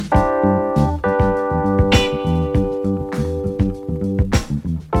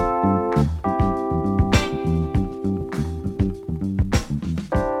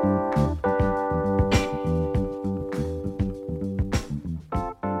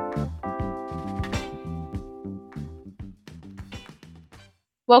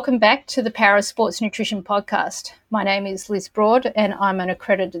Welcome back to the Power of Sports Nutrition podcast. My name is Liz Broad and I'm an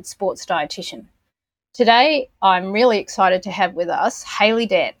accredited sports dietitian. Today, I'm really excited to have with us Hayley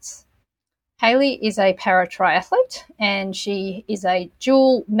Dance. Hayley is a para triathlete and she is a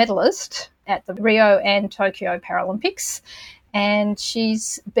dual medalist at the Rio and Tokyo Paralympics. And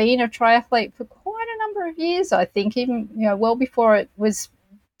she's been a triathlete for quite a number of years, I think, even well before it was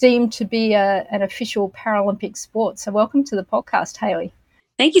deemed to be an official Paralympic sport. So welcome to the podcast, Hayley.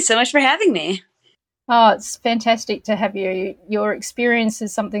 Thank you so much for having me. Oh, it's fantastic to have you. Your experience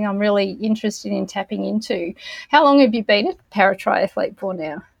is something I'm really interested in tapping into. How long have you been a para triathlete for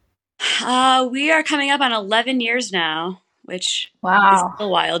now? We are coming up on 11 years now, which is still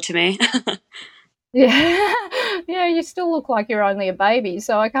wild to me. Yeah, you still look like you're only a baby,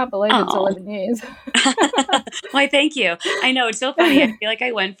 so I can't believe it's 11 years. Why, thank you. I know, it's so funny. I feel like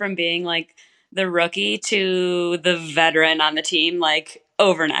I went from being like the rookie to the veteran on the team like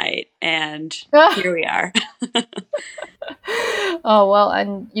overnight, and here we are. Oh, well,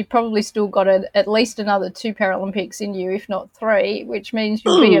 and you've probably still got at least another 2 Paralympics in you, if not 3, which means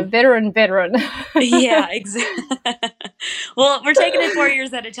you'll be a veteran. Yeah, exactly. Well, we're taking it 4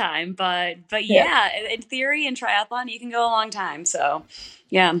 years at a time, but yeah, in theory, in triathlon, you can go a long time. So,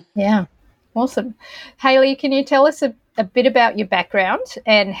 yeah. Yeah, awesome. Hayley, can you tell us a bit about your background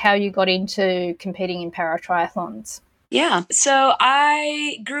and how you got into competing in para triathlons? Yeah, so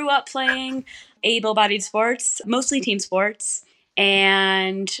I grew up playing able-bodied sports, mostly team sports,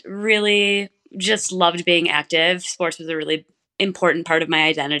 and really just loved being active. Sports was a really important part of my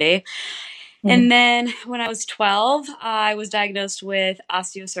identity. And then when I was 12, I was diagnosed with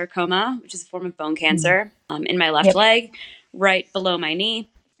osteosarcoma, which is a form of bone cancer, in my left leg, right below my knee.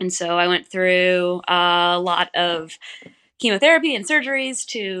 And so I went through a lot of chemotherapy and surgeries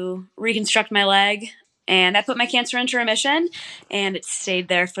to reconstruct my leg. And that put my cancer into remission, and it stayed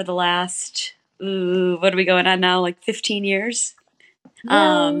there for the last, what are we going on now, like 15 years?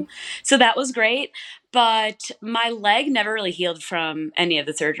 So that was great, but my leg never really healed from any of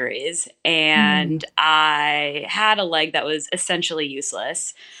the surgeries, and I had a leg that was essentially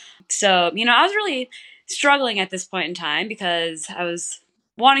useless. So, I was really struggling at this point in time because I was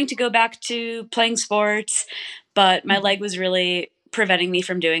wanting to go back to playing sports, but my leg was really preventing me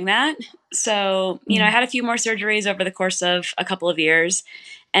from doing that. So, I had a few more surgeries over the course of a couple of years.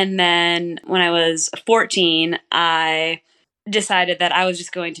 And then when I was 14, I decided that I was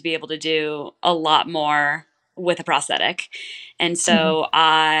just going to be able to do a lot more with a prosthetic. And so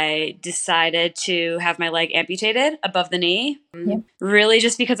I decided to have my leg amputated above the knee, really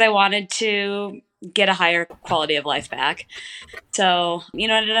just because I wanted to get a higher quality of life back. So, it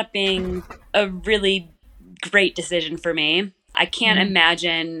ended up being a really great decision for me. I can't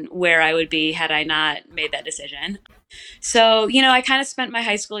imagine where I would be had I not made that decision. So, I kind of spent my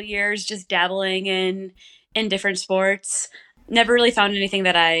high school years just dabbling in different sports. Never really found anything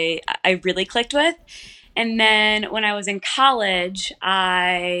that I really clicked with. And then when I was in college,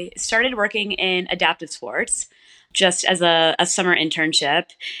 I started working in adaptive sports just as a summer internship.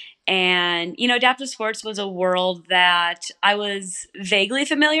 And, adaptive sports was a world that I was vaguely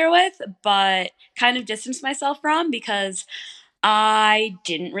familiar with, but kind of distanced myself from because I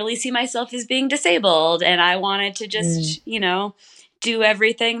didn't really see myself as being disabled, and I wanted to just, do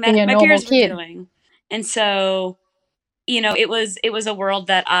everything that my peers were doing. And so, it was a world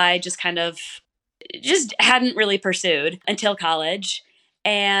that I just kind of just hadn't really pursued until college.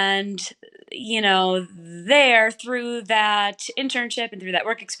 And, there through that internship and through that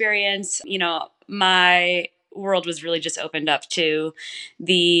work experience, my world was really just opened up to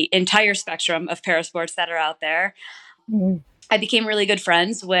the entire spectrum of parasports that are out there. I became really good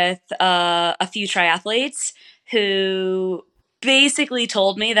friends with a few triathletes who basically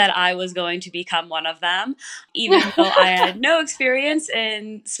told me that I was going to become one of them, even though I had no experience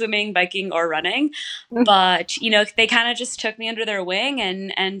in swimming, biking, or running. But, they kind of just took me under their wing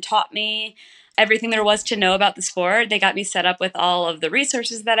and taught me everything there was to know about the sport. They got me set up with all of the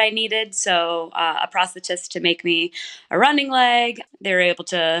resources that I needed. So a prosthetist to make me a running leg. They were able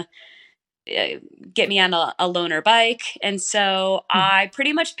to get me on a loaner bike. And so I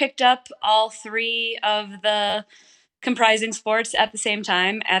pretty much picked up all 3 of the comprising sports at the same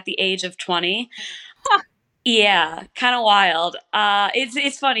time at the age of 20. Yeah, kind of wild.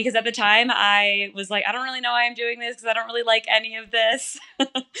 It's funny because at the time I was like, I don't really know why I'm doing this because I don't really like any of this,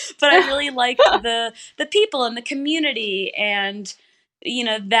 but I really liked the people and the community and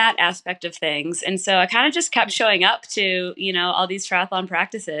that aspect of things. And so I kind of just kept showing up to all these triathlon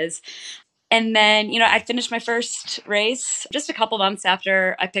practices. And then, I finished my first race just a couple months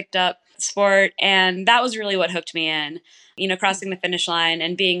after I picked up sport, and that was really what hooked me in. Crossing the finish line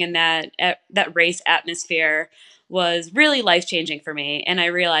and being in that race atmosphere was really life-changing for me, and I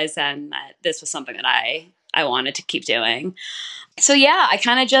realized then that this was something that I wanted to keep doing. So yeah, I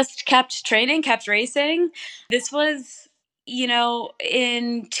kind of just kept training, kept racing. This was,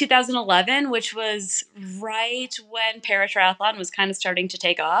 in 2011, which was right when paratriathlon was kind of starting to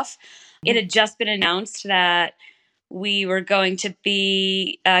take off. It had just been announced that we were going to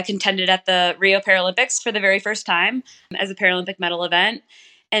be contended at the Rio Paralympics for the very first time as a Paralympic medal event.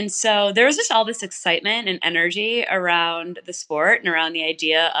 And so there was just all this excitement and energy around the sport and around the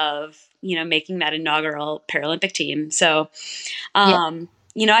idea of, making that inaugural Paralympic team. So,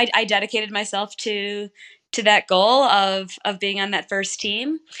 I dedicated myself to that goal of being on that first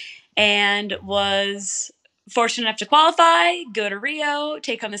team, and was fortunate enough to qualify, go to Rio,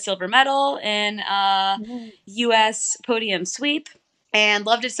 take home the silver medal in U.S. podium sweep, and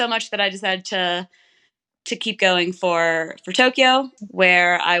loved it so much that I decided to keep going for Tokyo,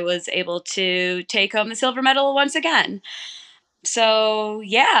 where I was able to take home the silver medal once again. So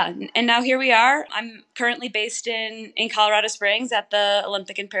yeah, and now here we are. I'm currently based in Colorado Springs at the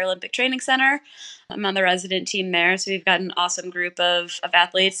Olympic and Paralympic Training Center. I'm on the resident team there, so we've got an awesome group of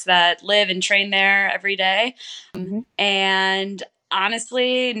athletes that live and train there every day. And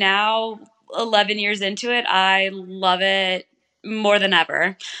honestly, now 11 years into it, I love it more than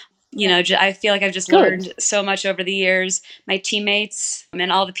ever. I feel like I've just learned so much over the years. My teammates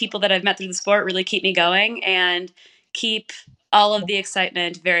and all the people that I've met through the sport really keep me going and keep all of the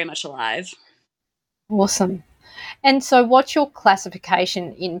excitement very much alive. Awesome. And so what's your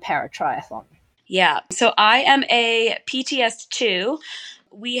classification in paratriathlon? Yeah, so I am a PTS2.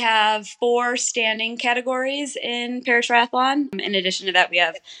 We have 4 standing categories in paratriathlon. In addition to that, we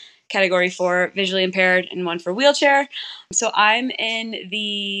have category for visually impaired and one for wheelchair. So I'm in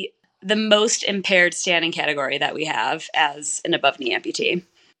the most impaired standing category that we have as an above knee amputee.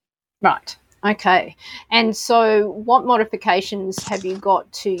 Right. Okay. And so what modifications have you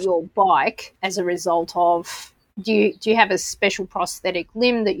got to your bike as a result of, do you have a special prosthetic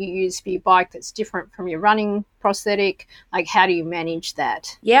limb that you use for your bike that's different from your running prosthetic? Like, how do you manage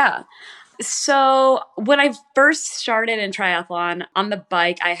that? Yeah. So when I first started in triathlon on the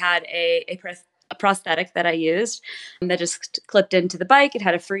bike, I had a prosthetic that I used that just clipped into the bike. It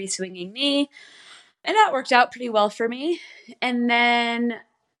had a free swinging knee, and that worked out pretty well for me. And then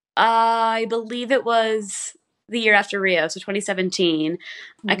I believe it was the year after Rio, so 2017,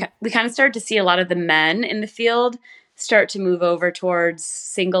 we kind of started to see a lot of the men in the field start to move over towards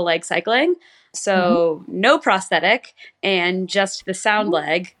single leg cycling. So no prosthetic and just the sound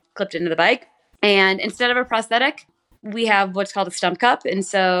leg clipped into the bike. And instead of a prosthetic, we have what's called a stump cup. And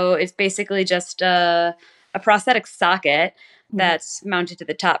so it's basically just a prosthetic socket that's mounted to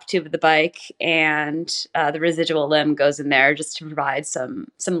the top tube of the bike, and the residual limb goes in there just to provide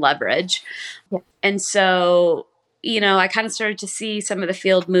some leverage. And so, I kind of started to see some of the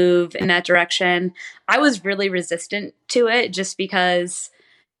field move in that direction. I was really resistant to it just because,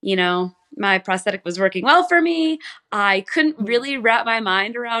 my prosthetic was working well for me. I couldn't really wrap my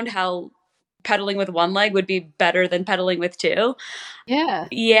mind around how pedaling with one leg would be better than pedaling with two.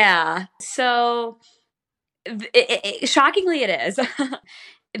 Yeah. So shockingly, it is.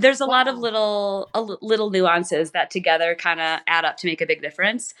 There's a lot of little nuances that together kind of add up to make a big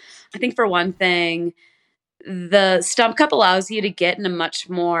difference. I think for one thing, the stump cup allows you to get in a much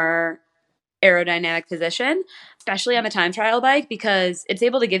more aerodynamic position, especially on the time trial bike, because it's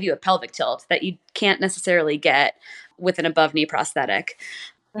able to give you a pelvic tilt that you can't necessarily get with an above knee prosthetic.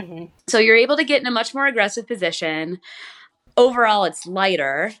 So you're able to get in a much more aggressive position. Overall, it's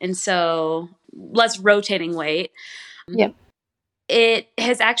lighter, and so less rotating weight. It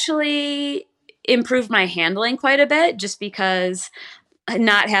has actually improved my handling quite a bit, just because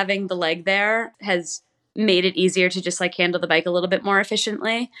not having the leg there has made it easier to just handle the bike a little bit more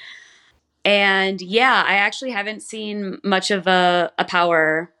efficiently. And yeah, I actually haven't seen much of a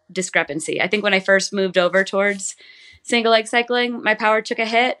power discrepancy. I think when I first moved over towards single leg cycling, my power took a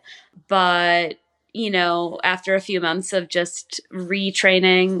hit, but after a few months of just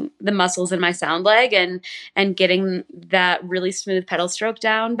retraining the muscles in my sound leg and getting that really smooth pedal stroke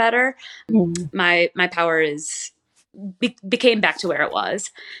down better, my power became back to where it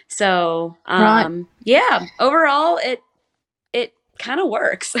was. So, yeah, overall it kind of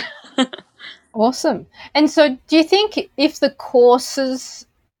works. Awesome. And so do you think if the courses,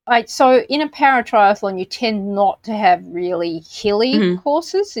 so in a paratriathlon, you tend not to have really hilly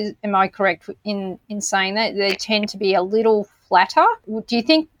courses. Am I correct in saying that? They tend to be a little flatter. Do you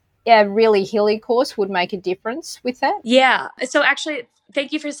think a really hilly course would make a difference with that? Yeah. So actually,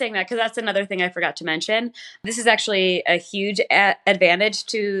 thank you for saying that, because that's another thing I forgot to mention. This is actually a huge advantage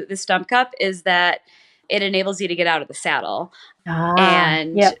to the Stump Cup, is that it enables you to get out of the saddle.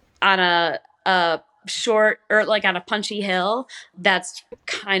 And Yep. on a short, or like on a punchy hill, that's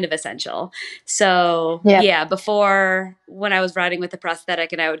kind of essential. So Yep. before, when I was riding with the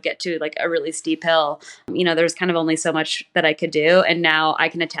prosthetic and I would get to like a really steep hill, there was kind of only so much that I could do, and now I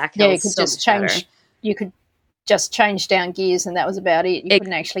can attack hills you could so just much change. better. You could just change down gears, and that was about it. You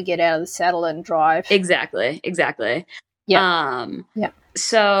couldn't actually get out of the saddle and drive. Exactly. Yeah.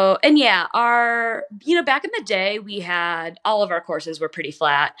 So, and back in the day, we had, all of our courses were pretty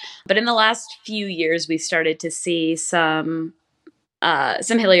flat, but in the last few years, we started to see some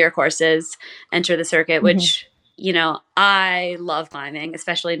hillier courses enter the circuit, which, I love climbing,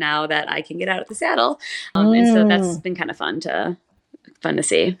 especially now that I can get out of the saddle. And so that's been kind of fun to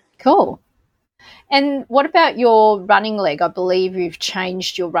see. Cool. And what about your running leg? I believe you've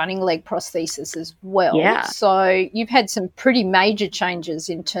changed your running leg prosthesis as well. Yeah. So you've had some pretty major changes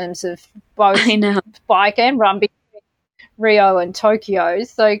in terms of both bike and run between Rio and Tokyo.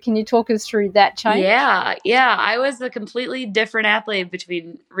 So can you talk us through that change? Yeah. I was a completely different athlete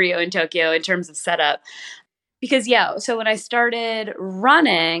between Rio and Tokyo in terms of setup. Because, so when I started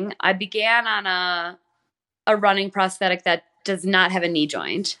running, I began on a running prosthetic that does not have a knee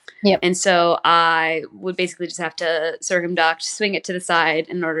joint. Yep. And so I would basically just have to circumduct, swing it to the side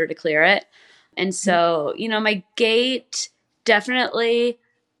in order to clear it. And so, my gait definitely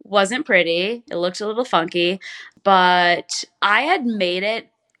wasn't pretty. It looked a little funky, but I had made it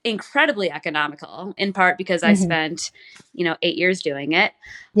incredibly economical, in part because I spent, 8 years doing it.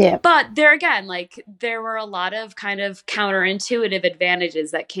 Yeah. But there again, there were a lot of kind of counterintuitive advantages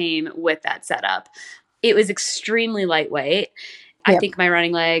that came with that setup. It was extremely lightweight. I think my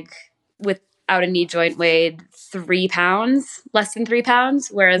running leg without a knee joint weighed 3 pounds, less than 3 pounds,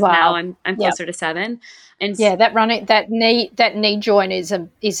 whereas now I'm closer to 7. And that knee joint is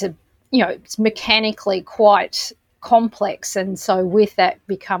it's mechanically quite complex, and so with that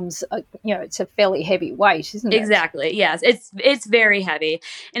becomes it's a fairly heavy weight, isn't it? Exactly. Yes, it's very heavy,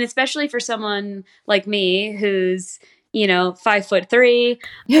 and especially for someone like me who's 5'3",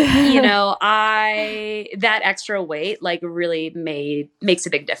 that extra weight really makes a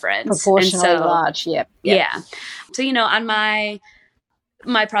big difference. Proportionally large. Yep. Yeah. So, on my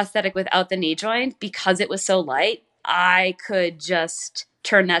prosthetic without the knee joint, because it was so light, I could just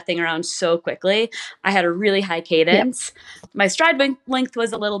turn that thing around so quickly. I had a really high cadence. Yep. My stride length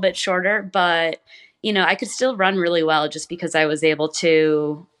was a little bit shorter, but, I could still run really well just because I was able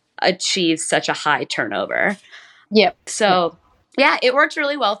to achieve such a high turnover. Yep. So, it worked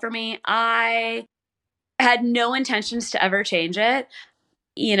really well for me. I had no intentions to ever change it.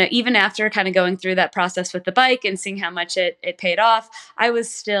 Even after kind of going through that process with the bike and seeing how much it paid off, I was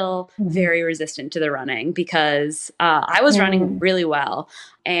still very resistant to the running, because I was running really well.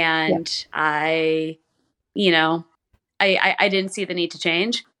 And I didn't see the need to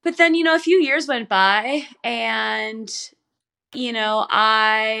change. But then, a few years went by, and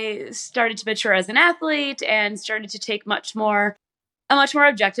I started to mature as an athlete and started to take a much more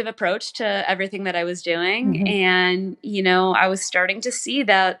objective approach to everything that I was doing. And, I was starting to see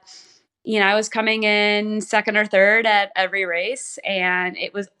that, I was coming in second or third at every race, and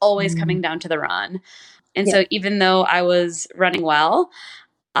it was always coming down to the run. And so even though I was running well,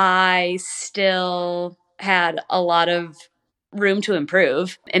 I still had a lot of room to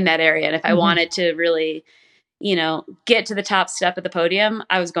improve in that area. And if I wanted to really get to the top step of the podium,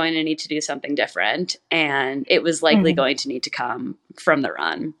 I was going to need to do something different. And it was likely going to need to come from the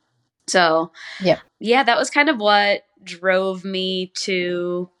run. So, that was kind of what drove me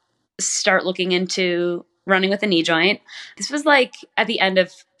to start looking into running with a knee joint. This was at the end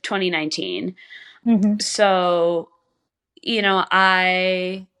of 2019. So,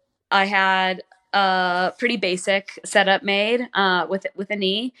 I had a pretty basic setup made with a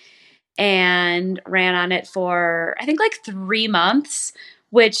knee, and ran on it for, I think, 3 months,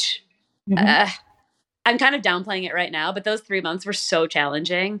 which I'm kind of downplaying it right now, but those 3 months were so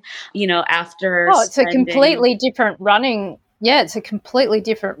challenging, after it's a completely different running. Yeah, it's a completely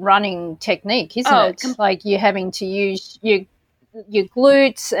different running technique, isn't it? You're having to use your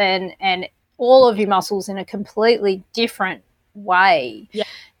glutes and all of your muscles in a completely different way. Yeah.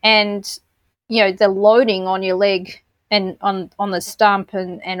 And, the loading on your leg and on the stump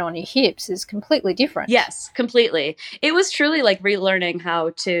and on your hips is completely different. Yes, completely. It was truly relearning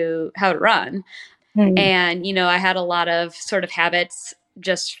how to run. And, I had a lot of sort of habits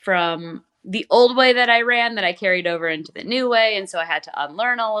just from the old way that I ran that I carried over into the new way. And so I had to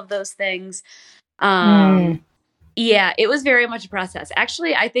unlearn all of those things. Yeah, it was very much a process.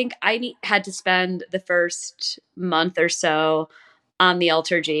 Actually, I think I had to spend the first month or so on the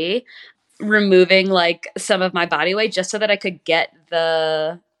Alter-G, removing like some of my body weight just so that I could get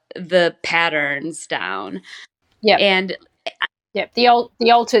the patterns down. Yep. And yep, the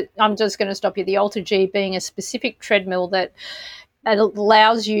Alter. I'm just going to stop you. The Alter-G being a specific treadmill that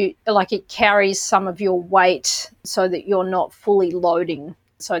allows you, like, it carries some of your weight so that you're not fully loading.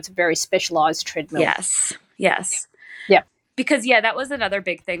 So it's a very specialized treadmill. Yes. Yep. Because that was another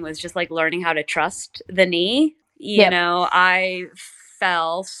big thing, was just like learning how to trust the knee. You know, I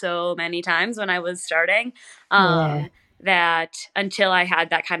fell so many times when I was starting that until I had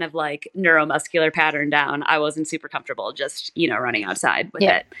that kind of like neuromuscular pattern down, I wasn't super comfortable just, running outside with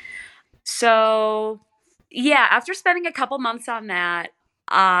it. So after spending a couple months on that,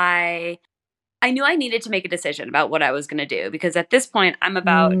 I knew I needed to make a decision about what I was going to do, because at this point I'm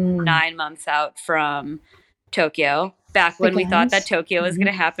about 9 months out from Tokyo, back when we thought that Tokyo was going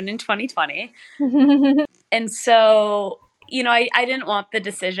to happen in 2020. And so, I didn't want the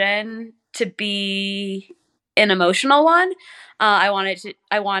decision to be an emotional one. I wanted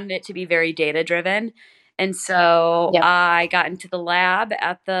it to be very data driven. And so I got into the lab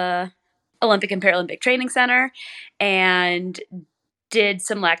at the Olympic and Paralympic Training Center and did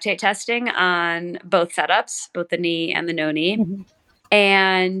some lactate testing on both setups, both the knee and the no knee.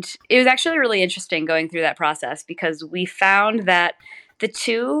 And it was actually really interesting going through that process, because we found that the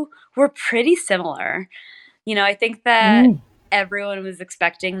two were pretty similar. I think that everyone was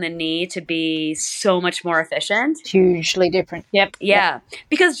expecting the knee to be so much more efficient. Hugely different. Yep.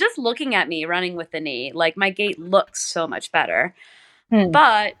 Because just looking at me running with the knee, like, my gait looks so much better.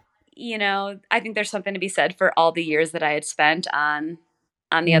 But, I think there's something to be said for all the years that I had spent on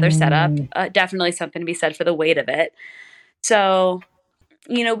the other setup. Definitely something to be said for the weight of it. So,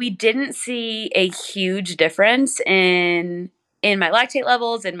 we didn't see a huge difference in my lactate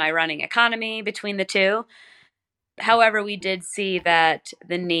levels and my running economy between the two. However, we did see that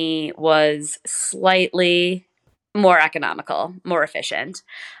the knee was slightly more economical, more efficient.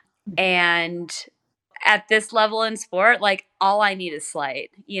 And at this level in sport, like, all I need is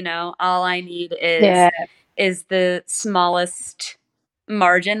slight, all I need is the smallest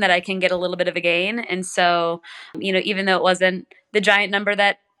margin that I can get a little bit of a gain. And so, even though it wasn't the giant number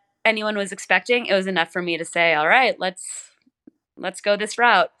that anyone was expecting, it was enough for me to say, all right, let's go this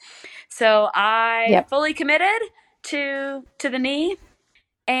route. So I fully committed to the knee,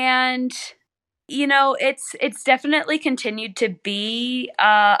 and it's definitely continued to be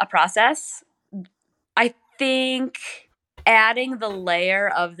a process. I think adding the layer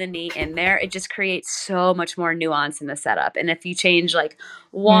of the knee in there, it just creates so much more nuance in the setup. And if you change like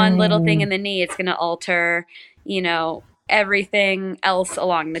one little thing in the knee, it's going to alter, everything else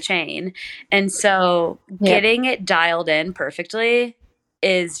along the chain. And so getting it dialed in perfectly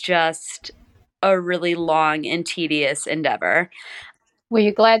is just a really long and tedious endeavor. Were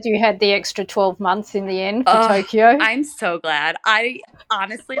you glad you had the extra 12 months in the end for Tokyo? I'm so glad. I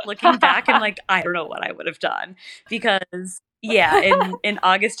honestly, looking back, I'm like, I don't know what I would have done, because in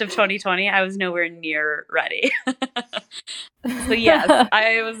August of 2020, I was nowhere near ready. So yes,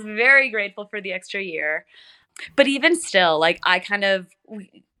 I was very grateful for the extra year. But even still, like, I kind of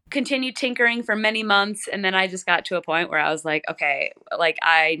continued tinkering for many months, and then I just got to a point where I was like, okay, like,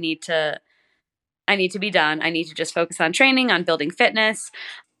 I need to be done. I need to just focus on training, on building fitness.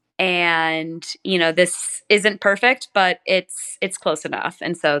 And, this isn't perfect, but it's close enough.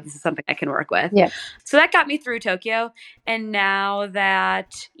 And so this is something I can work with. So that got me through Tokyo. And now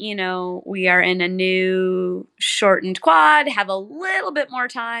that, we are in a new shortened quad, have a little bit more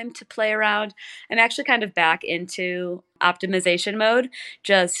time to play around, I'm actually kind of back into optimization mode,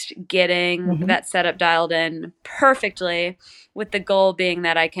 just getting that setup dialed in perfectly, with the goal being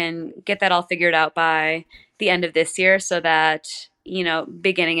that I can get that all figured out by the end of this year, so that,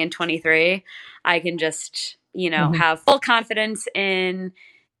 beginning in 23, I can just, have full confidence in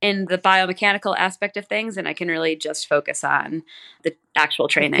the biomechanical aspect of things, and I can really just focus on the actual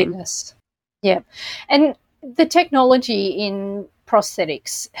training. Fitness. Yeah. And the technology in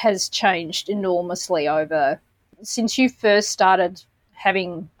prosthetics has changed enormously since you first started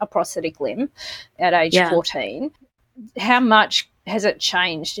having a prosthetic limb at age 14. How much has it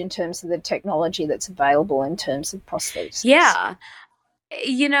changed in terms of the technology that's available in terms of prosthetics? Yeah.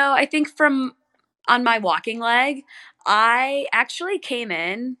 I think on my walking leg, I actually came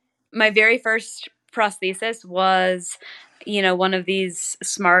in, my very first prosthesis was, one of these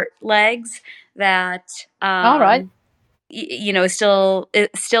smart legs that, all right. is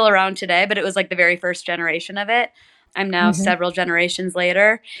still around today, but it was like the very first generation of it. I'm now several generations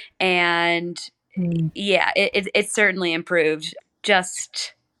later, and yeah, it's certainly improved.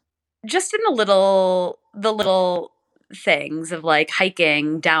 Just in the little things of like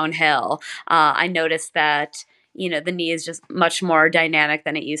hiking downhill. I noticed that the knee is just much more dynamic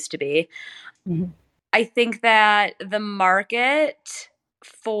than it used to be. I think that the market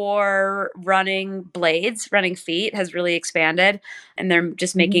for running blades, running feet, has really expanded, and they're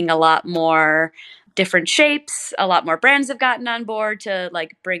just making a lot more different shapes. A lot more brands have gotten on board to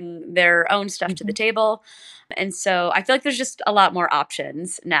like bring their own stuff to the table. And so I feel like there's just a lot more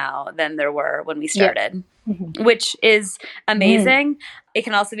options now than there were when we started, which is amazing. It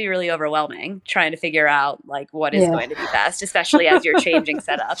can also be really overwhelming trying to figure out like what is going to be best, especially as you're changing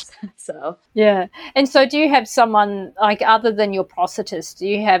setups. So yeah. And so do you have someone, like, other than your prosthetist, do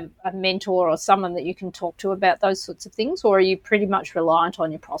you have a mentor or someone that you can talk to about those sorts of things, or are you pretty much reliant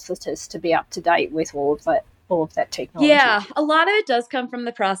on your prosthetist to be up to date with all of that technology? Yeah, a lot of it does come from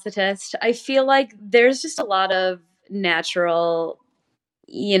the prosthetist. I feel like there's just a lot of natural,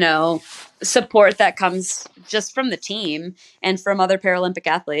 support that comes just from the team and from other Paralympic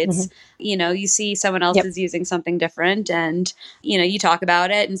athletes. You see someone else is using something different, and, you talk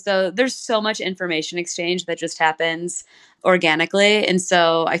about it. And so there's so much information exchange that just happens organically. And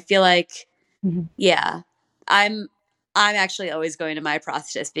so I feel like, yeah, I'm actually always going to my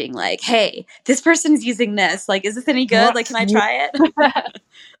prosthetist being like, hey, this person's using this. Like, is this any good? What? Like, can I try it?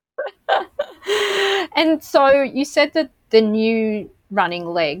 And so you said that the new running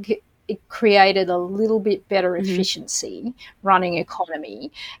leg, it created a little bit better efficiency, running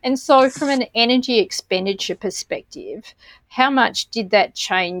economy. And so from an energy expenditure perspective, how much did that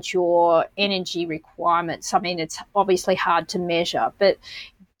change your energy requirements? I mean, it's obviously hard to measure, but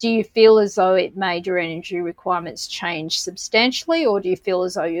do you feel as though it made your energy requirements change substantially, or do you feel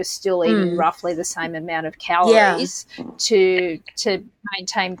as though you're still eating roughly the same amount of calories to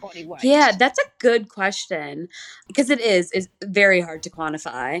maintain body weight? Yeah, that's a good question, because it's very hard to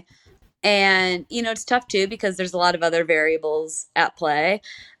quantify. And, it's tough too, because there's a lot of other variables at play.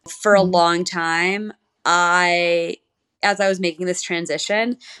 For a long time, as I was making this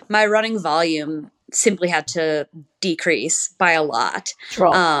transition, my running volume simply had to decrease by a lot.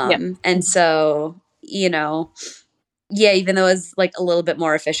 And so, even though it was like a little bit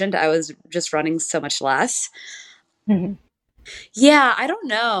more efficient, I was just running so much less. Yeah, I don't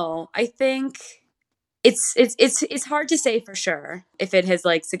know. I think it's hard to say for sure if it has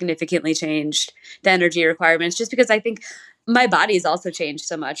like significantly changed the energy requirements, just because I think my body's also changed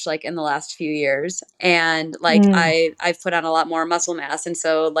so much like in the last few years, and like I've put on a lot more muscle mass, and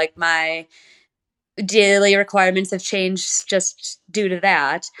so like my daily requirements have changed just due to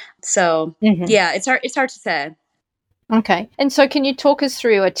that. So yeah, it's hard to say. Okay. And so can you talk us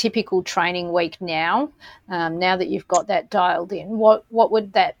through a typical training week now, now that you've got that dialed in? What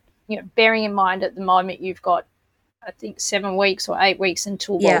would that, bearing in mind at the moment you've got, I think, 7 weeks or 8 weeks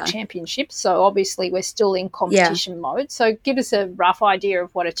until World Championships. So obviously we're still in competition mode. So give us a rough idea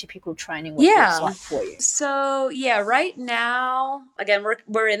of what a typical training week looks like for you. So right now, again,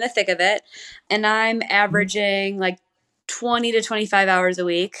 we're in the thick of it, and I'm averaging like 20 to 25 hours a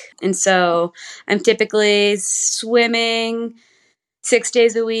week. And so I'm typically swimming 6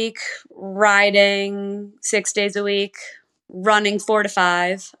 days a week, riding 6 days a week, running 4 to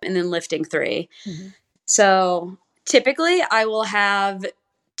 5, and then lifting 3. So typically I will have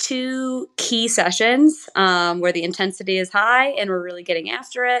 2 key sessions where the intensity is high and we're really getting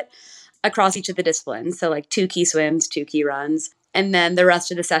after it across each of the disciplines. So like 2 key swims, 2 key runs. And then the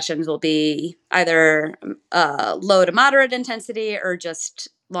rest of the sessions will be either low to moderate intensity or just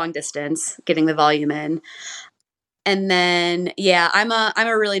long distance, getting the volume in. And then, I'm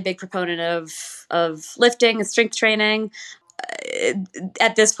a really big proponent of lifting and strength training.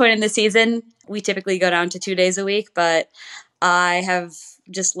 At this point in the season, we typically go down to 2 days a week, but I have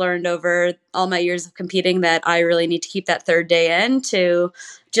just learned over all my years of competing that I really need to keep that 3rd day in to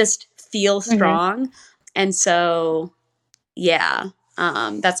just feel strong. And so,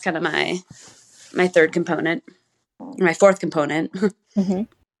 that's kind of my 3rd component, my 4th component.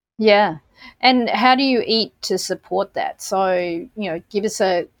 Yeah. And how do you eat to support that? So, give us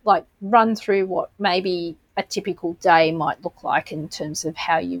a run through what maybe a typical day might look like in terms of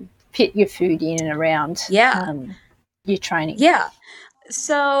how you fit your food in and around your training. Yeah.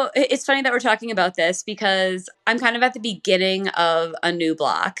 So it's funny that we're talking about this, because I'm kind of at the beginning of a new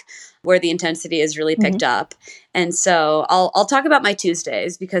block where the intensity is really picked up. And so I'll talk about my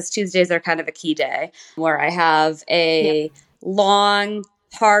Tuesdays, because Tuesdays are kind of a key day where I have a long,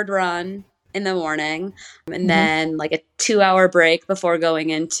 hard run in the morning, and then like a 2-hour break before going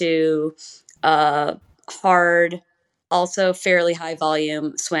into a hard, also fairly high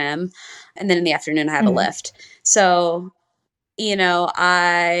volume swim. And then in the afternoon, I have a lift. So,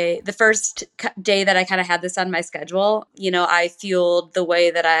 the first day that I kind of had this on my schedule, I fueled the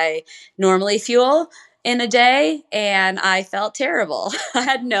way that I normally fuel in a day, and I felt terrible. I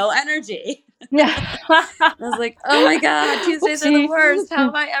had no energy. I was like, oh my God, Tuesdays are the worst. How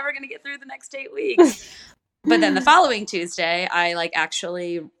am I ever going to get through the next 8 weeks? But then the following Tuesday, I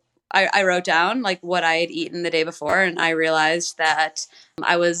I wrote down like what I had eaten the day before, and I realized that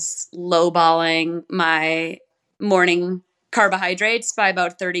I was lowballing my morning carbohydrates by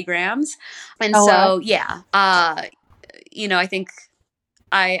about 30 grams. And wow. I think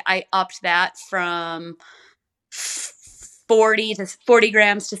I upped that from 40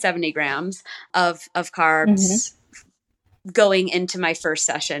 grams to 70 grams of carbs going into my first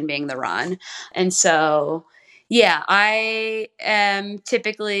session, being the run. And so, I am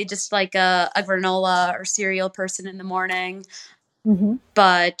typically just like a granola or cereal person in the morning.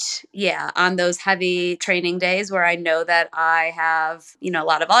 But on those heavy training days where I know that I have, a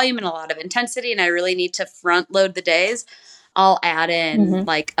lot of volume and a lot of intensity and I really need to front load the days, I'll add in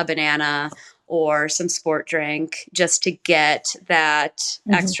like a banana or some sport drink just to get that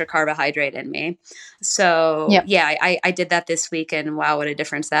extra carbohydrate in me. So I did that this week, and wow, what a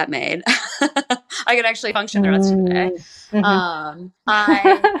difference that made. I could actually function the rest of the day. And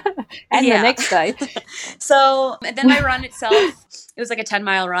the next day. So, and then my run itself, it was like a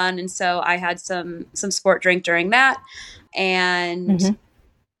 10-mile run. And so I had some sport drink during that. And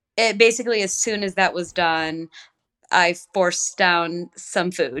it basically, as soon as that was done, I forced down some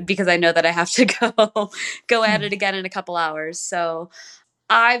food because I know that I have to go at it again in a couple hours. So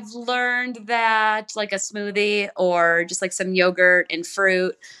I've learned that like a smoothie or just like some yogurt and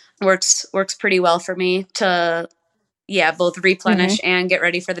fruit works pretty well for me to both replenish and get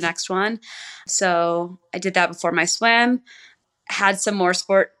ready for the next one. So I did that before my swim, had some more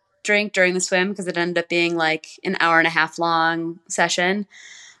sport drink during the swim because it ended up being like an hour and a half long session.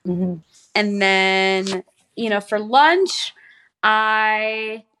 And then, for lunch,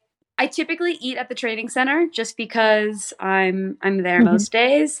 I typically eat at the training center just because I'm there most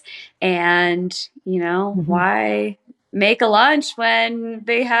days. And, why make a lunch when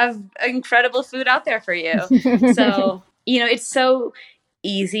they have incredible food out there for you? So, it's so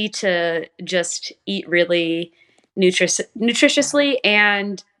easy to just eat really nutritiously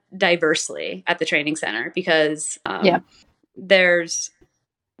and diversely at the training center because there's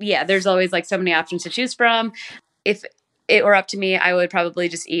always like so many options to choose from. If it were up to me, I would probably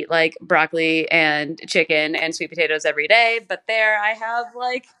just eat like broccoli and chicken and sweet potatoes every day. But there I have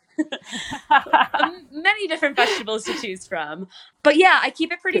like many different vegetables to choose from. But I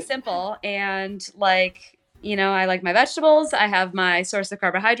keep it pretty simple. And like, I like my vegetables. I have my source of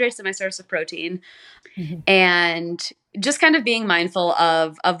carbohydrates and my source of protein. And just kind of being mindful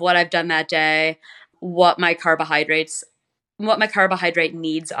of what I've done that day, what my carbohydrate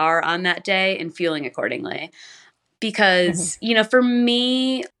needs are on that day, and fueling accordingly. Because, for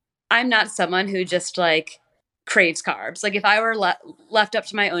me, I'm not someone who just like craves carbs. Like if I were left up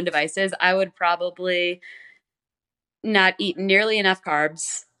to my own devices, I would probably not eat nearly enough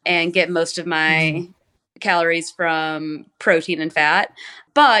carbs and get most of my calories from protein and fat.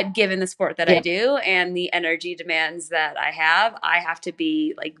 But given the sport that I do and the energy demands that I have to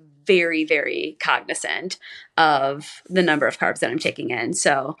be like very, very cognizant of the number of carbs that I'm taking in.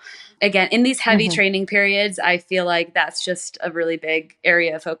 So again, in these heavy training periods, I feel like that's just a really big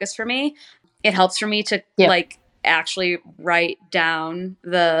area of focus for me. It helps for me to like actually write down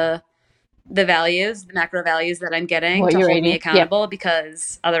the values, the macro values that I'm getting to hold me accountable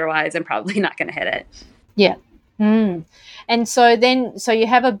because otherwise I'm probably not going to hit it. Yeah. And so you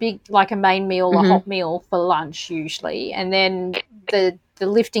have a big, like a main meal, a hot meal for lunch usually. And then the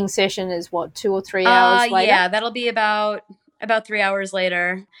lifting session is what, 2 or 3 hours later? Yeah, that'll be about 3 hours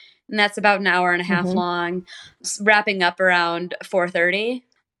later. And that's about an hour and a half long, wrapping up around 4:30.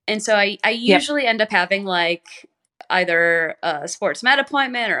 And so I usually end up having like either a sports med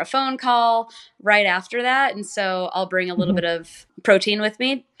appointment or a phone call right after that. And so I'll bring a little bit of protein with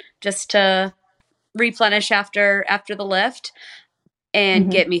me just to replenish after the lift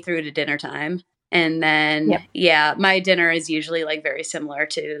and get me through to dinner time. And then, my dinner is usually like very similar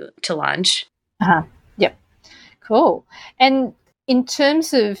to lunch. Yep. Cool. And in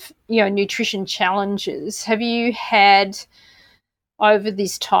terms of, nutrition challenges, have you had over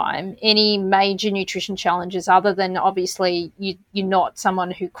this time any major nutrition challenges other than obviously you're not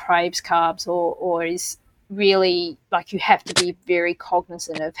someone who craves carbs or is really, like, you have to be very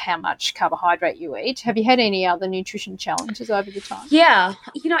cognizant of how much carbohydrate you eat. Have you had any other nutrition challenges over the time? Yeah.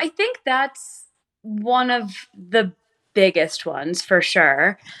 I think that's one of the biggest ones for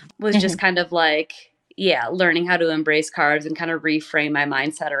sure, was just kind of like, learning how to embrace carbs and kind of reframe my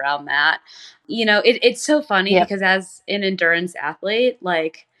mindset around that. It's so funny because as an endurance athlete,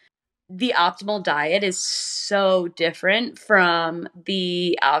 like, the optimal diet is so different from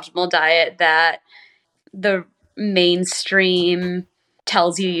the optimal diet that the mainstream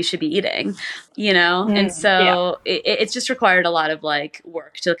tells you should be eating, and so it's just required a lot of like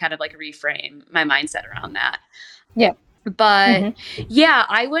work to kind of like reframe my mindset around that. But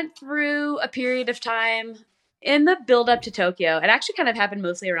I went through a period of time in the build up to Tokyo. It actually kind of happened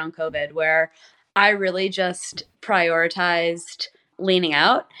mostly around COVID, where I really just prioritized leaning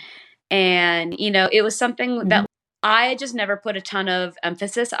out. And, it was something that I just never put a ton of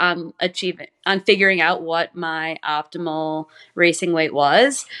emphasis on figuring out what my optimal racing weight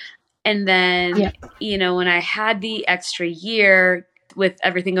was. And then, when I had the extra year with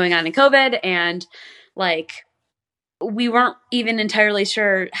everything going on in COVID, and like, we weren't even entirely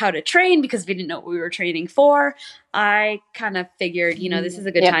sure how to train because we didn't know what we were training for, I kind of figured, this is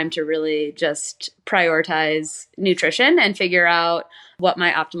a good time to really just prioritize nutrition and figure out what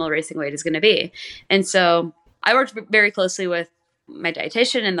my optimal racing weight is going to be. And so I worked very closely with my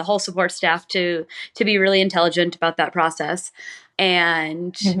dietitian and the whole support staff to be really intelligent about that process.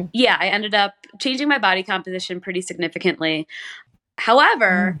 And I ended up changing my body composition pretty significantly.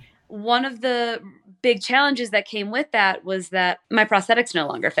 However, one of the big challenges that came with that was that my prosthetics no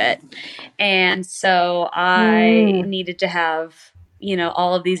longer fit. And so I needed to have,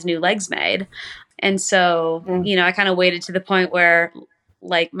 all of these new legs made. And so, I kind of waited to the point where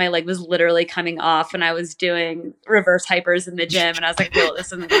like my leg was literally coming off and I was doing reverse hypers in the gym, and I was like, well, this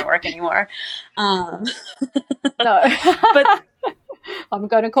isn't going to work anymore. No. But I'm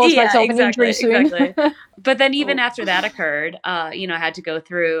going to cause myself an injury soon. Exactly. But then even after that occurred, I had to go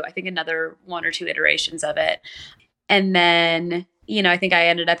through, I think, another 1 or 2 iterations of it. And then, I think I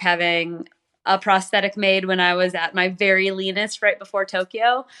ended up having a prosthetic made when I was at my very leanest right before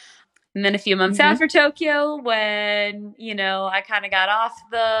Tokyo. And then a few months after Tokyo, when, I kind of got off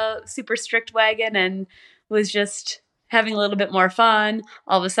the super strict wagon and was just having a little bit more fun,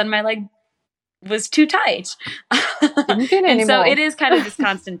 all of a sudden my leg was too tight. Didn't fit anymore. And so it is kind of this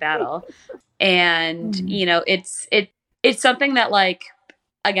constant battle. And, it's something that, like,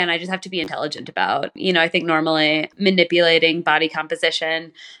 again, I just have to be intelligent about. I think normally manipulating body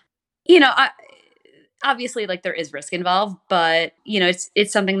composition, obviously, like, there is risk involved, but,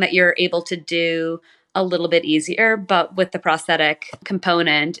 it's something that you're able to do a little bit easier. But with the prosthetic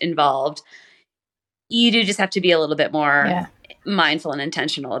component involved, you do just have to be a little bit more mindful and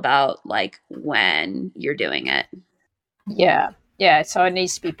intentional about like when you're doing it. Yeah, so it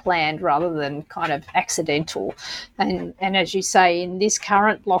needs to be planned rather than kind of accidental. And as you say, in this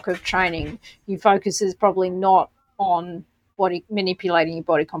current block of training, your focus is probably not on manipulating your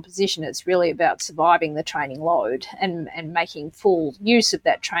body composition. It's really about surviving the training load and making full use of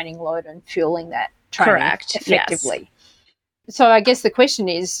that training load and fueling that training effectively. Yes. So I guess the question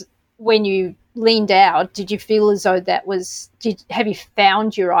is, when you leaned out, did you feel as though have you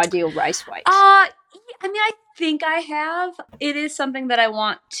found your ideal race weight? I think I have. It is something that I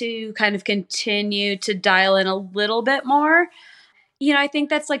want to kind of continue to dial in a little bit more. I think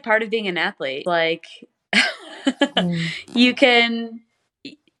that's like part of being an athlete. Like you can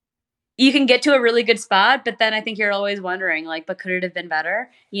get to a really good spot, but then I think you're always wondering, like, but could it have been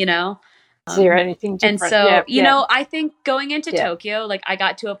better? Is there anything different? And so, I think going into Tokyo, like, I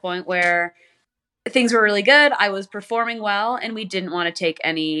got to a point where things were really good. I was performing well, and we didn't want to take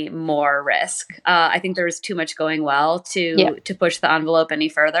any more risk. I think there was too much going well to push the envelope any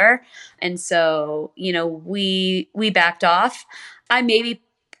further. And so, we backed off. I maybe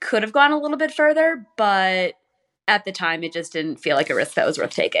could have gone a little bit further, but at the time, it just didn't feel like a risk that was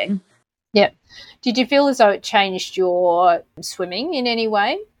worth taking. Yeah. Did you feel as though it changed your swimming in any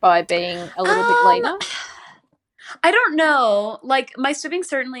way by being a little bit leaner? I don't know. Like, my swimming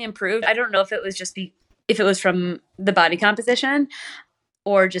certainly improved. I don't know if it was if it was from the body composition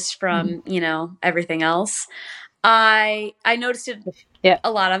or just from, everything else. I noticed it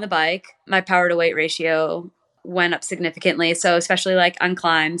a lot on the bike. My power to weight ratio went up significantly. So especially like on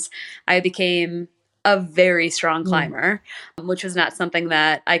climbs, I became a very strong climber, which was not something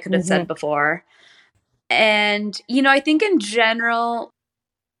that I could have said before. And, I think in general,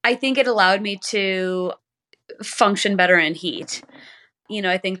 I think it allowed me to function better in heat.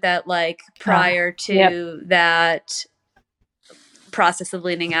 I think that like prior to that process of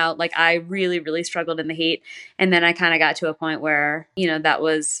leaning out. Like I really, really struggled in the heat. And then I kind of got to a point where, that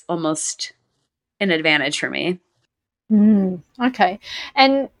was almost an advantage for me. Okay.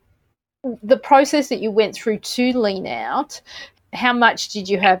 And the process that you went through to lean out, how much did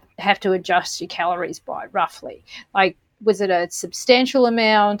you have to adjust your calories by, roughly? Like, was it a substantial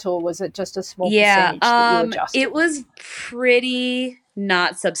amount, or was it just a small percentage that you adjusted? It was pretty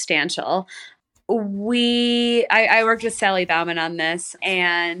not substantial. I worked with Sally Bauman on this,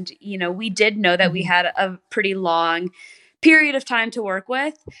 and we did know that we had a pretty long period of time to work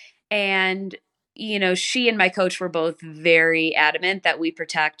with, and she and my coach were both very adamant that we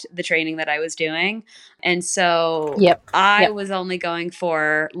protect the training that I was doing, and so I was only going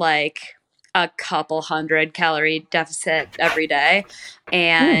for like a couple 100-calorie deficit every day,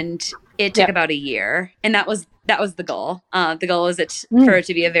 and it took about a year, and that was the goal. The goal was for it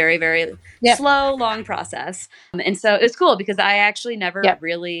to be a very, very slow, long process. And so it was cool because I actually never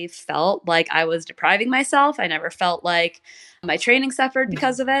really felt like I was depriving myself. I never felt like my training suffered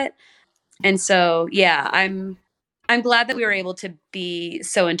because of it. And so, I'm glad that we were able to be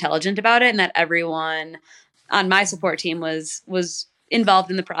so intelligent about it, and that everyone on my support team was involved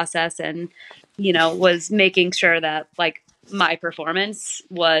in the process, and was making sure that like my performance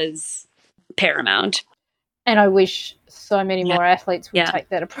was paramount. And I wish so many more athletes would take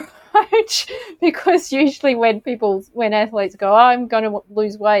that approach, because usually when athletes go, I'm going to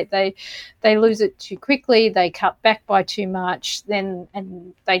lose weight, they lose it too quickly, they cut back by too much,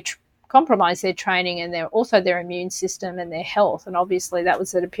 and they compromise their training and also their immune system and their health. And obviously that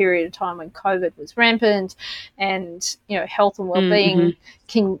was at a period of time when COVID was rampant, and health and well-being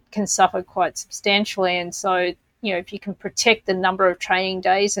can suffer quite substantially. And so if you can protect the number of training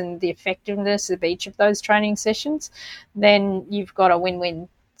days and the effectiveness of each of those training sessions, then you've got a win-win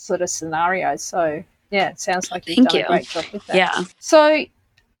sort of scenario. So it sounds like you've done a great job with that. Yeah. So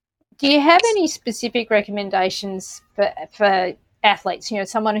do you have any specific recommendations for athletes,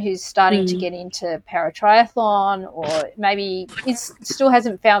 someone who's starting to get into paratriathlon, or maybe still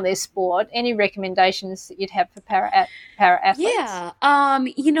hasn't found their sport? Any recommendations that you'd have for para athletes? Yeah.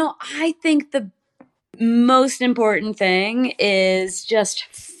 I think the most important thing is just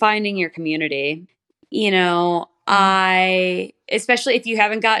finding your community. Especially if you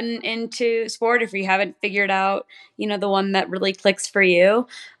haven't gotten into sport, if you haven't figured out, the one that really clicks for you,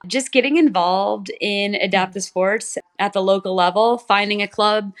 just getting involved in adaptive sports at the local level, finding a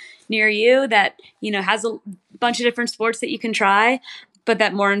club near you that, has a bunch of different sports that you can try, but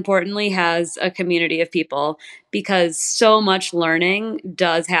that more importantly has a community of people, because so much learning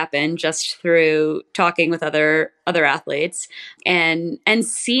does happen just through talking with other athletes and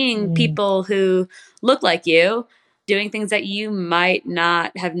seeing people who look like you doing things that you might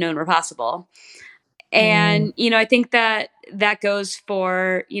not have known were possible. And, I think that goes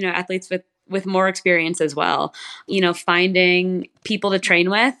for, athletes with more experience as well, finding people to train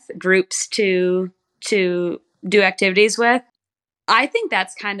with, groups to do activities with. I think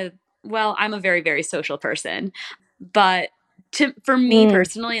that's kind of, I'm a very, very social person, but for me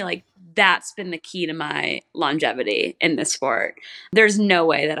personally, like that's been the key to my longevity in this sport. There's no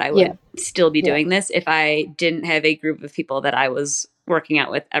way that I would still be doing this if I didn't have a group of people that I was working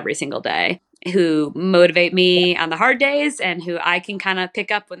out with every single day, who motivate me on the hard days and who I can kind of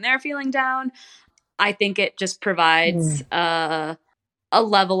pick up when they're feeling down. I think it just provides a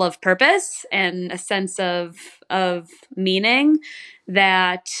level of purpose and a sense of meaning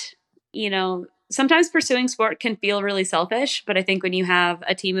that, sometimes pursuing sport can feel really selfish, but I think when you have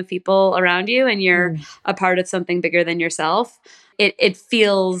a team of people around you and you're a part of something bigger than yourself, it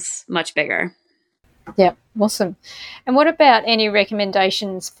feels much bigger. Yeah, awesome. And what about any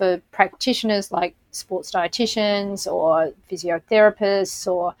recommendations for practitioners like sports dietitians or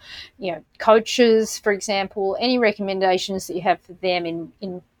physiotherapists or, coaches, for example? Any recommendations that you have for them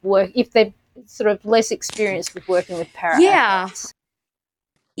in work, if they're sort of less experienced with working with para-athletes?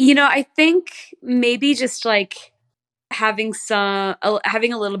 I think maybe just like having a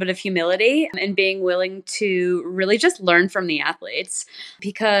little bit of humility and being willing to really just learn from the athletes,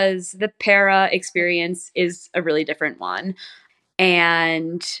 because the para experience is a really different one.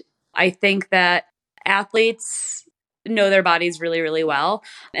 And I think that athletes know their bodies really, really well.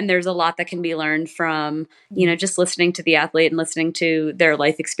 And there's a lot that can be learned from, just listening to the athlete and listening to their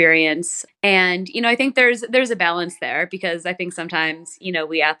life experience. And, I think there's a balance there, because I think sometimes,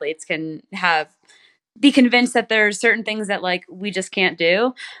 we athletes can be convinced that there's certain things that like we just can't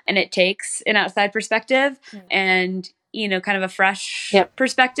do. And it takes an outside perspective and, kind of a fresh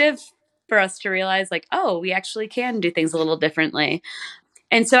perspective for us to realize like, oh, we actually can do things a little differently.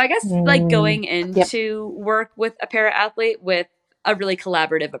 And so I guess like going into work with a para athlete with a really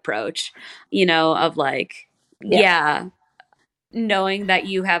collaborative approach, of like, Yeah. yeah, knowing that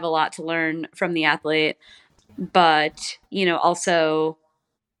you have a lot to learn from the athlete, but, also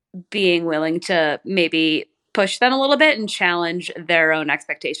being willing to maybe push them a little bit and challenge their own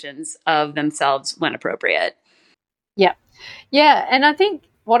expectations of themselves when appropriate. Yeah. Yeah. And I think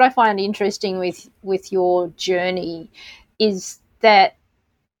what I find interesting with your journey is that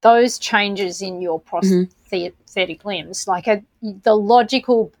those changes in your prosthetic limbs, like the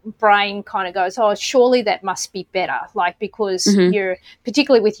logical brain kind of goes, oh, surely that must be better, like because you're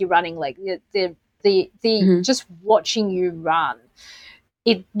particularly with your running leg, the just watching you run,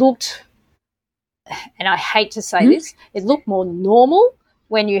 it looked, and I hate to say this, it looked more normal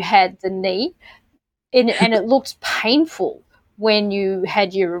when you had the knee, and it looked painful when you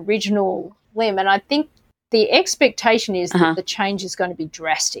had your original limb. And I think the expectation is that the change is going to be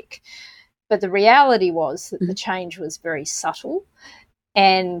drastic. But the reality was that the change was very subtle,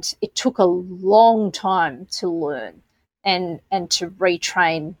 and it took a long time to learn and to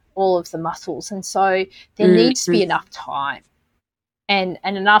retrain all of the muscles. And so there needs to be enough time and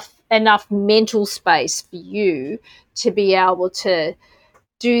enough mental space for you to be able to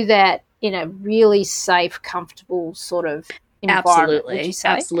do that in a really safe, comfortable sort of environment. Would you say?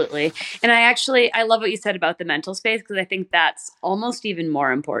 Absolutely. And I love what you said about the mental space, because I think that's almost even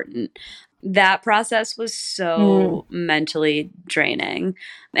more important. That process was so mentally draining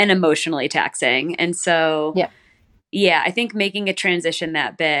and emotionally taxing. And so, I think making a transition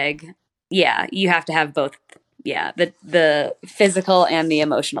that big, you have to have both, the physical and the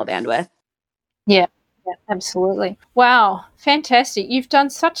emotional bandwidth. Yeah, absolutely. Wow, fantastic! You've done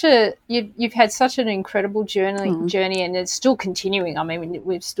you've had such an incredible journey, and it's still continuing. I mean,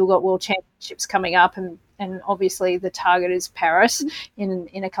 we've still got World Championships coming up, and obviously the target is Paris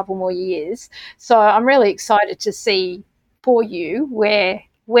in a couple more years. So I'm really excited to see for you where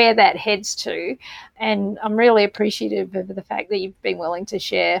that heads to, and I'm really appreciative of the fact that you've been willing to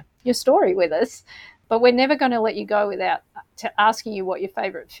share your story with us. But we're never going to let you go without asking you what your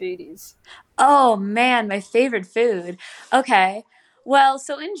favorite food is. Oh man, my favorite food. Okay. Well,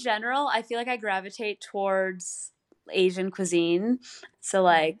 so in general, I feel like I gravitate towards Asian cuisine. So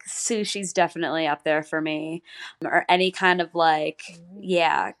like sushi's definitely up there for me, or any kind of like,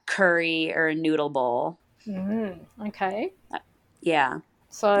 curry or a noodle bowl. Okay. Yeah.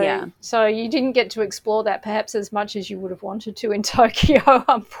 So you didn't get to explore that perhaps as much as you would have wanted to in Tokyo,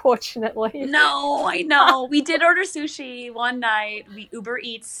 unfortunately. No, I know. We did order sushi one night. We Uber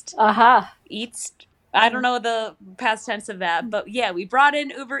Eats. I don't know the past tense of that, but we brought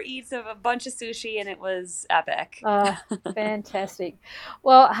in Uber Eats of a bunch of sushi, and it was epic. Fantastic.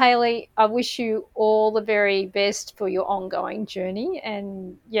 Well, Hayley, I wish you all the very best for your ongoing journey,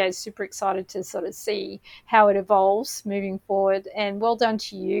 and super excited to sort of see how it evolves moving forward. And well done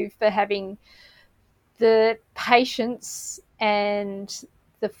to you for having the patience and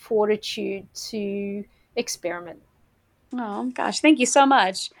the fortitude to experiment. Oh gosh, thank you so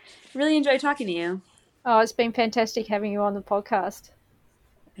much. Really enjoyed talking to you. Oh, it's been fantastic having you on the podcast.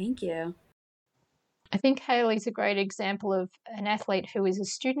 Thank you. I think Hayley's a great example of an athlete who is a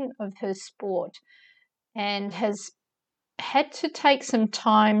student of her sport and has had to take some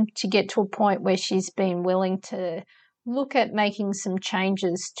time to get to a point where she's been willing to look at making some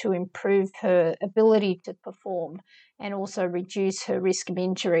changes to improve her ability to perform and also reduce her risk of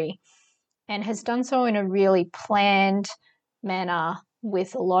injury, and has done so in a really planned manner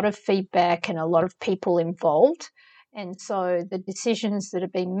with a lot of feedback and a lot of people involved. And so the decisions that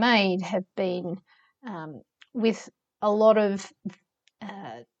have been made have been with a lot of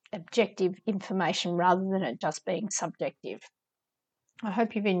objective information rather than it just being subjective. I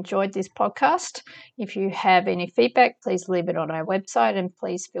hope you've enjoyed this podcast. If you have any feedback, please leave it on our website, and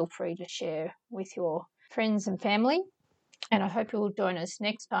please feel free to share with your friends and family. And I hope you will join us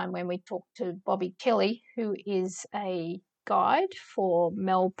next time when we talk to Bobby Kelly, who is a guide for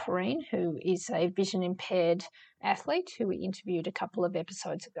Mel Perrine, who is a vision impaired athlete who we interviewed a couple of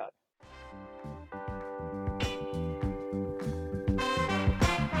episodes ago.